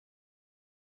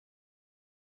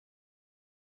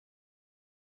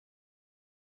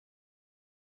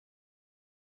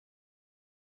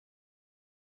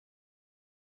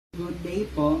Good day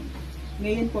po.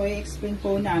 Ngayon po i-explain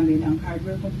po namin ang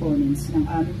hardware components ng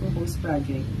aming proposed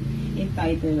project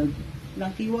entitled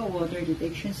Langkiwa Water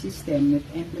Detection System with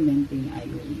Implementing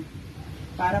IOE.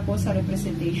 Para po sa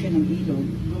representation ng ilog,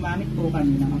 gumamit po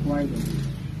kami ng aquarium.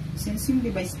 Since yung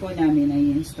device po namin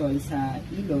ay install sa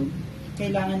ilog,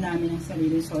 kailangan namin ng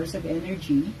sariling source of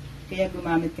energy, kaya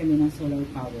gumamit kami ng solar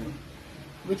power,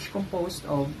 which composed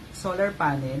of solar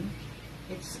panel.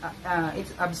 It's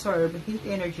absorb heat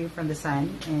energy from the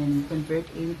sun and convert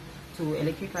it to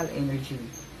electrical energy.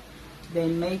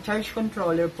 Then may charge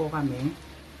controller po kami.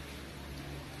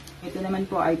 Ito naman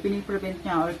po ay piniprevent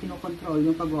niya or kinokontrol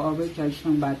yung pag-overcharge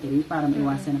ng battery para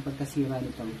maiwasan ang pagkasira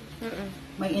nito.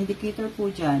 May indicator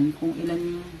po dyan kung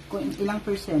ilang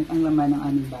percent ang laman ng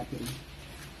aming battery.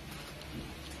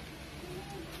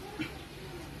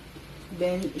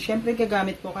 Then, syempre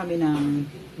gagamit po kami ng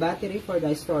battery for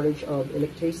the storage of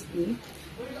electricity.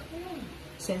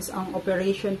 Since ang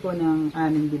operation po ng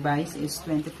aming device is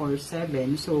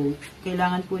 24/7, so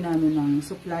kailangan po namin ng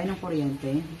supply ng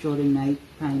kuryente during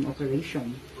nighttime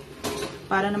operation.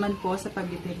 Para naman po sa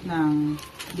pag-detect ng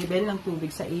level ng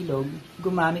tubig sa ilog,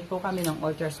 gumamit po kami ng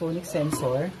ultrasonic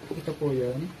sensor. Ito po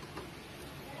yun.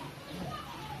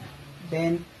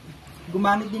 Then,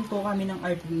 gumamit din po kami ng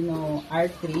Arduino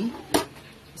R3.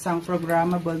 Isang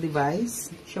programmable device.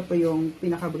 Siya po yung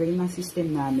pinaka-brain ng system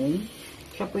namin.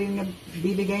 Siya po yung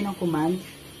nagbibigay ng command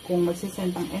kung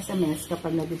magsisend ang SMS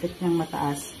kapag na-detect niyang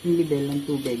mataas yung level ng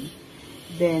tubig.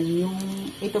 Then,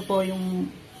 ito po yung,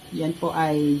 yan po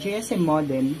ay GSM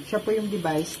modem. Siya po yung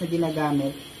device na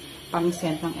ginagamit pang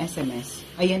send ng SMS.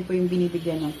 Ayan po yung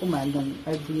binibigyan ng command ng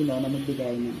Arduino na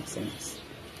magbigay ng SMS.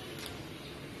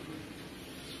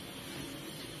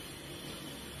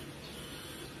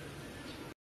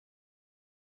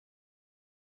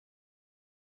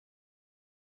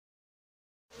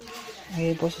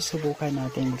 Ngayon po susubukan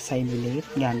natin mag-simulate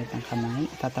gamit ang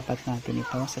kamay. Tatapat natin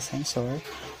ito sa sensor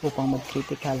upang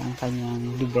mag-critical ang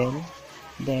kanyang level.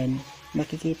 Then,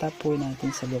 makikita po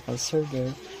natin sa local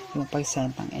server yung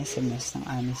pag-send ng SMS ng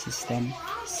aming system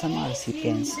sa mga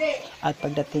recipients at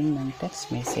pagdating ng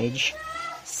text message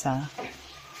sa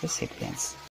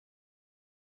recipients.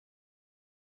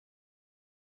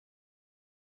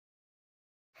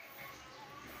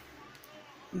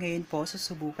 Ngayon po,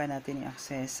 susubukan natin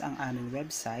i-access ang aming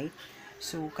website.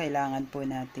 So, kailangan po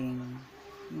nating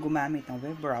gumamit ng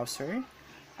web browser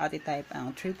at i-type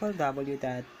ang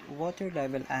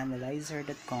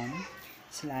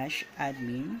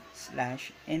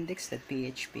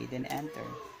www.waterlevelanalyzer.com/admin/index.php then enter.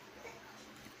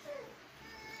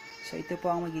 So, ito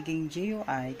po ang magiging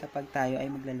GUI kapag tayo ay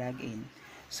magla-login.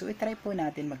 So, i-try po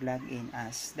natin mag-login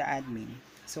as the admin.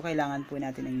 So, kailangan po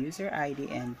natin ng user ID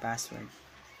and password.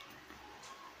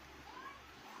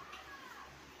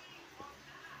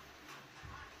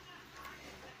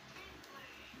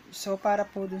 So, para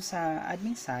po dun sa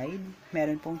admin side,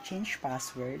 meron pong change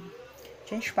password.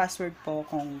 Change password po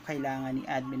kung kailangan ni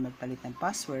admin magpalit ng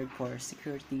password for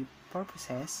security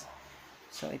purposes.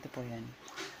 So, ito po yan.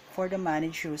 For the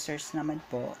manage users naman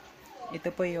po, ito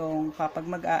po yung kapag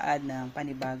mag-a-add ng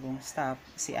panibagong staff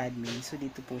si admin. So,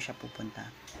 dito po siya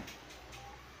pupunta.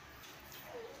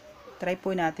 Try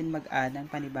po natin mag-add ng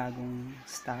panibagong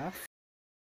staff.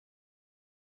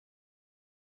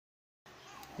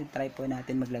 Then, try po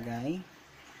natin maglagay.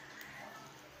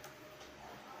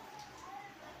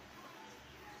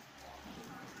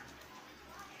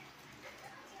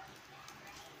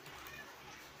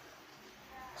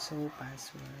 So,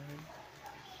 password.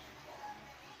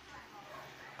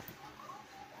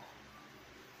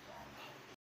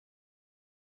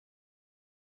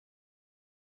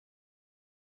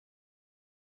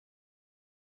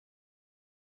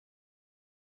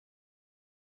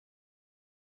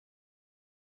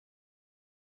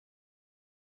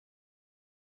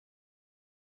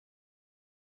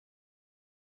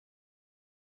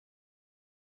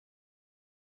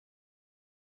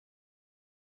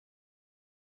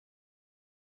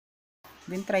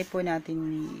 Then, try po natin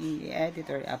i-edit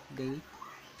or update.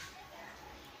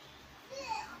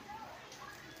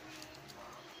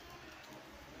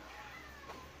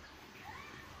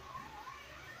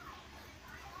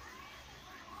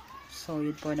 So,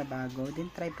 yun po na bago. Then,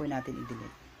 try po natin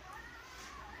i-delete.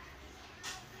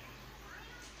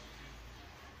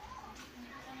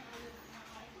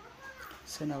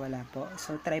 So, nawala po.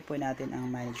 So, try po natin ang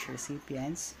manage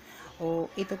recipients. O,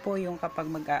 ito po yung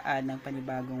kapag mag-a-add ng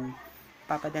panibagong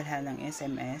papadalhan ng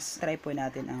SMS, try po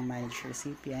natin ang manage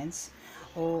recipients.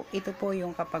 O, ito po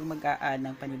yung kapag mag-a-add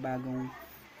ng panibagong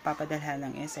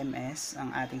papadalhan ng SMS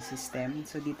ang ating system.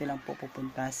 So, dito lang po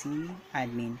pupunta si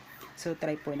admin. So,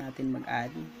 try po natin mag-add.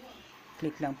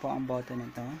 Click lang po ang button na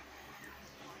to.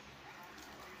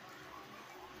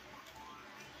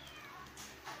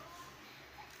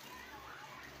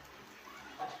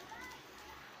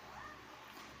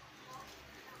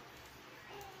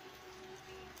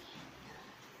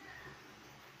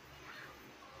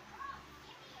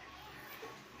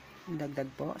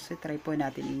 Dagdag po. So, try po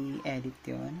natin i-edit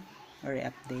yon or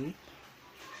i-update.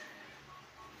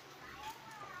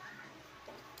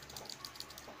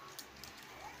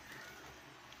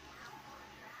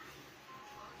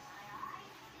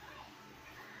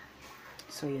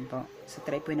 So, yun po. So,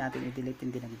 try po natin i-delete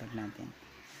yung dinagdag natin.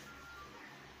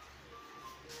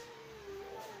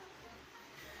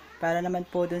 Para naman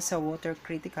po dun sa water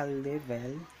critical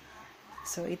level,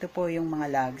 so, ito po yung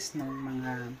mga logs ng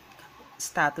mga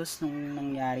status nung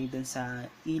nangyari dun sa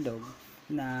ilog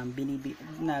na,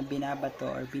 binabato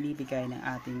or binibigay ng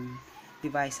ating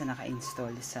device na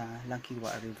naka-install sa Langkiwa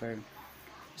River.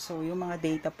 So, yung mga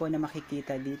data po na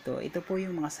makikita dito, ito po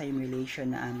yung mga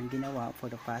simulation na aming ginawa for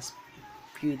the past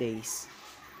few days.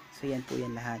 So, yan po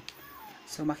yan lahat.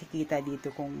 So, makikita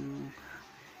dito kung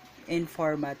in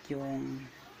format yung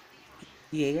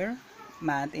year,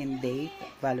 month, and date,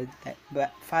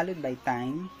 followed by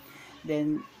time,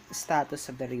 then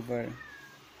status of the river.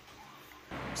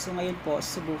 So, ngayon po,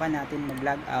 subukan natin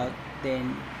mag-log out,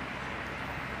 then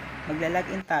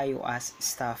magla-login tayo as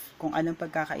staff kung anong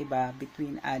pagkakaiba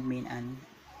between admin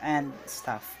and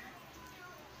staff.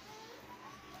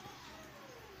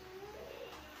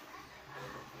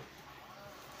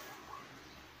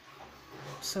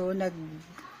 So,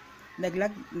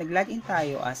 nag-login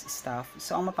tayo as staff.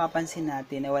 So, ang mapapansin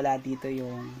natin na wala dito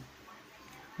yung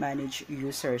manage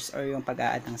users or yung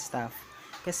pag-a-add ng staff.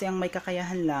 Kasi ang may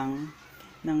kakayahan lang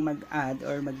ng mag-add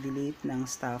or mag-delete ng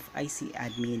staff ay si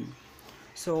admin.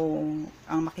 So,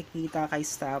 ang makikita kay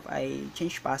staff ay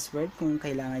change password kung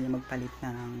kailangan niya magpalit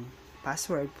ng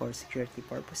password for security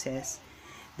purposes.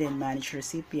 Then, manage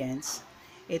recipients.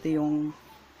 Ito yung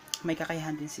may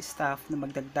kakayahan din si staff na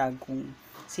magdagdag kung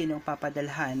sino ang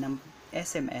papadalhan ng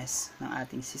SMS ng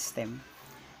ating system.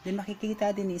 Then,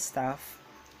 makikita din ni staff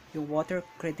yung water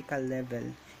critical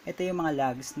level. Ito yung mga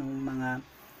logs ng mga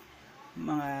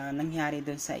nangyari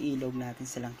doon sa ilog natin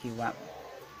sa Langkiwa.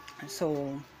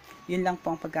 So, yun lang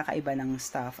po ang pagkakaiba ng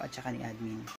staff at saka ni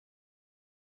admin.